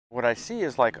What I see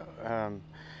is like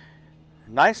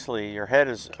nicely your head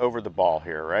is over the ball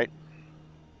here, right?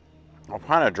 I'll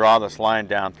kind of draw this line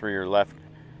down through your left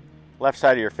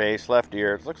side of your face, left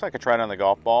ear. It looks like it's right on the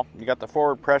golf ball. You got the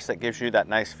forward press that gives you that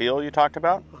nice feel you talked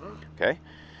about. Okay.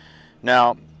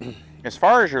 Now, as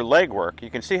far as your leg work, you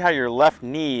can see how your left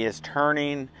knee is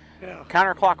turning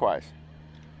counterclockwise.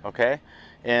 Okay.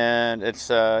 And it's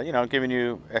you know, giving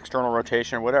you external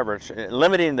rotation or whatever. It's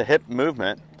limiting the hip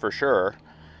movement for sure,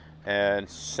 and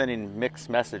sending mixed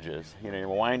messages. You know, you're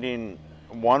winding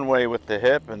one way with the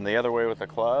hip and the other way with the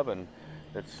club, and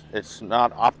it's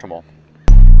not optimal.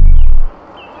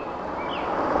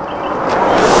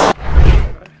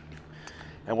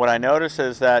 And what I notice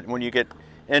is that when you get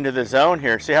into the zone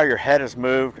here, see how your head has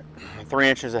moved 3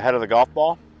 inches ahead of the golf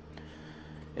ball?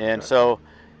 And so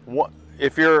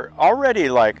if you're already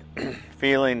like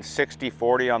feeling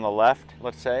 60-40 on the left,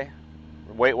 let's say,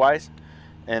 weight-wise,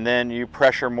 and then you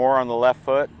pressure more on the left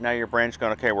foot, now your brain's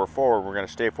going, okay, we're forward, we're going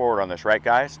to stay forward on this, right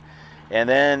guys? And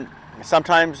then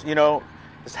sometimes, you know,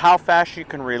 it's how fast you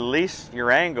can release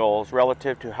your angles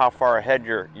relative to how far ahead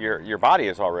your body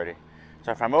is already.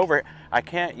 So if I'm over, I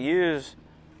can't use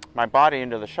my body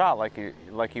into the shot like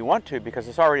you want to, because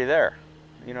it's already there.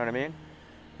 You know what I mean?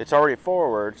 It's already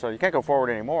forward, so you can't go forward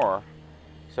anymore.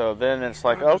 So then it's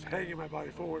like, I'm just hanging my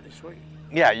body forward and swinging.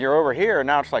 Yeah, you're over here, and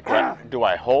now it's like, do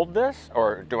I hold this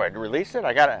or do I release it?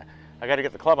 I gotta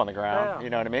get the club on the ground. You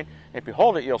know what I mean? If you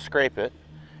hold it, you'll scrape it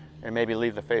and maybe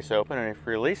leave the face open, and if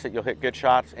you release it, you'll hit good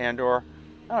shots and/or,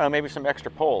 I don't know, maybe some extra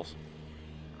pulls,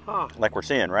 like we're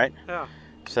seeing, right? Yeah.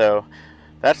 So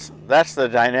that's the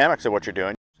dynamics of what you're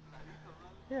doing.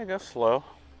 Yeah, go slow.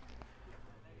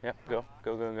 Yep, go.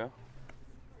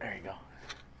 There you go.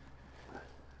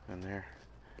 And there.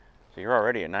 So you're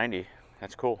already at 90.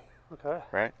 That's cool. Okay.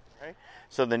 Right?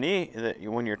 So the knee,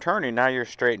 when you're turning, now you're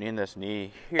straightening this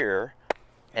knee here,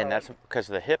 and that's because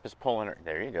the hip is pulling it.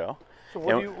 There you go. So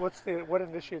what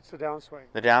initiates the downswing?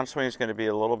 The downswing is going to be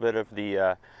a little bit of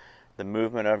the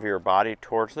movement of your body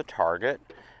towards the target,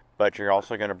 but you're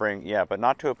also going to bring, but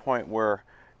not to a point where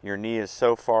your knee is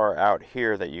so far out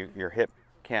here that your hip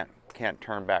can't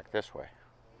turn back this way.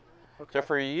 Okay. So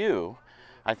for you,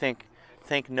 I think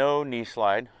no knee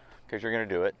slide, because you're going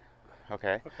to do it.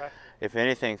 Okay. If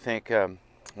anything, think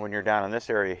when you're down in this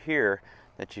area here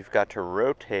that you've got to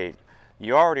rotate.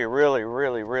 You already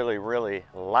really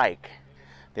like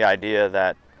the idea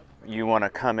that you want to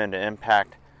come into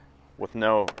impact with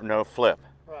no flip.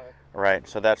 Right.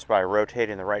 So that's by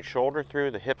rotating the right shoulder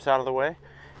through, the hips out of the way,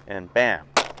 and bam,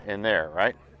 in there,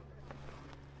 right?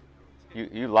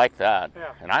 You like that,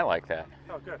 and I like that.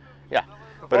 Oh, good. Yeah.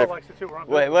 The ball likes it too. We're on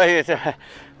good. Wait,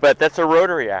 but that's a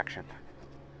rotary action.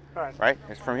 Right.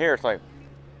 It's from here. It's like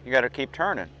you got to keep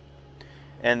turning,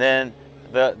 and then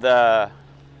the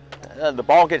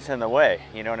ball gets in the way.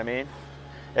 You know what I mean?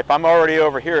 If I'm already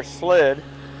over here slid,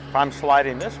 if I'm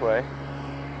sliding this way,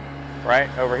 right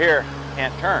over here,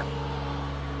 can't turn.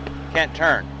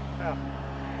 Yeah.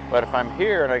 But if I'm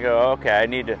here and I go, okay, I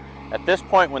need to. At this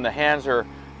point, when the hands are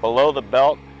below the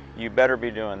belt, you better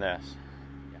be doing this.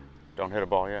 Don't hit a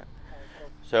ball yet.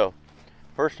 So,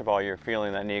 first of all, you're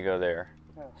feeling that knee go there.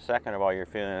 Second of all, you're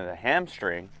feeling the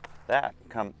hamstring that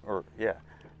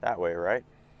way, right?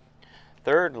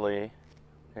 Thirdly,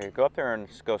 go up there and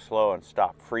go slow and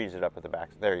stop, freeze it up at the back.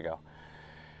 There you go.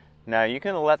 Now you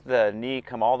can let the knee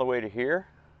come all the way to here,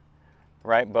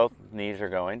 right? Both knees are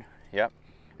going, yep.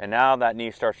 And now that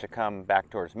knee starts to come back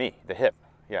towards me, the hip,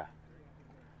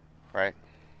 right?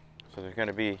 So there's going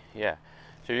to be,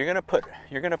 So you're going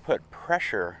to put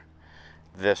pressure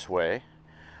this way,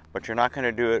 but you're not going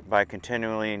to do it by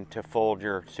continuing to fold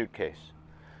your suitcase.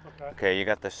 Okay, you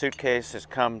got the suitcase has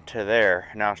come to there.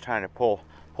 Now it's time to pull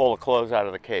the clothes out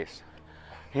of the case.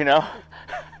 You know,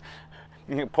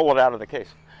 you can pull it out of the case.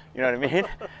 You know what I mean?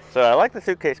 So I like the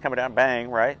suitcase coming down, bang,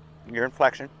 right? Your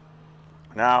inflection.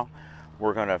 Now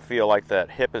we're going to feel like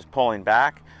that hip is pulling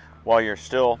back while you're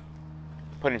still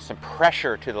putting some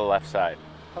pressure to the left side.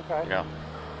 Okay. You know,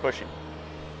 pushing.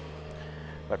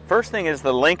 But first thing is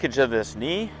the linkage of this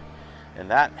knee and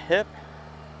that hip.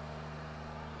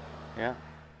 Yeah.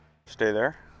 Stay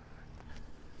there.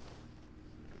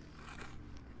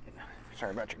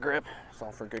 Sorry about your grip. It's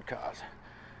all for good cause.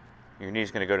 Your knee's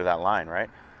going to go to that line, right?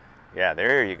 Yeah,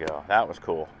 there you go. That was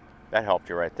cool. That helped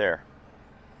you right there.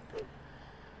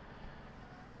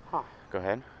 Go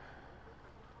ahead.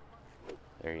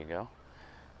 There you go.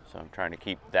 So I'm trying to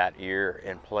keep that ear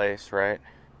in place, right?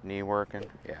 Knee working.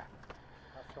 Yeah.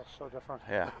 That feels so different.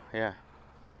 Yeah.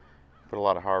 Put a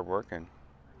lot of hard work in,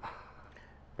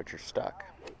 but you're stuck.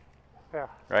 Yeah.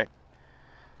 Right?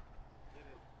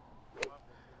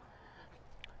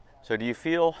 So do you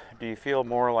feel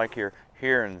more like you're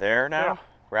here and there now,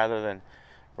 rather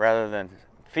than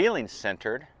feeling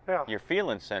centered? Yeah. You're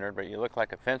feeling centered, but you look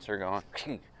like a fencer going,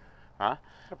 huh?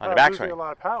 On the backswing. backswing. A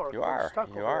lot of power. You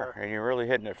are, and you're really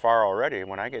hitting it far already.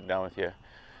 When I get done with you,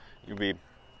 you'll be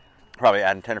probably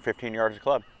adding 10 or 15 yards of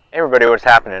club. Hey everybody, what's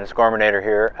happening? It's Gormanator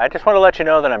here. I just want to let you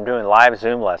know that I'm doing live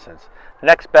Zoom lessons. The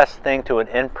next best thing to an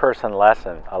in-person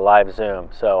lesson, a live Zoom.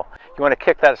 So you want to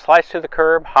kick that slice to the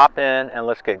curb, hop in, and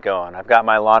let's get going. I've got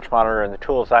my launch monitor and the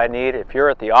tools I need. If you're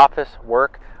at the office,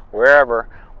 work, wherever,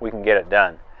 we can get it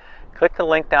done. Click the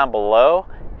link down below,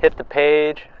 hit the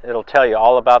page. It'll tell you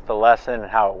all about the lesson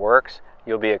and how it works.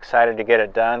 You'll be excited to get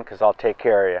it done because I'll take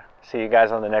care of you. See you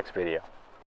guys on the next video.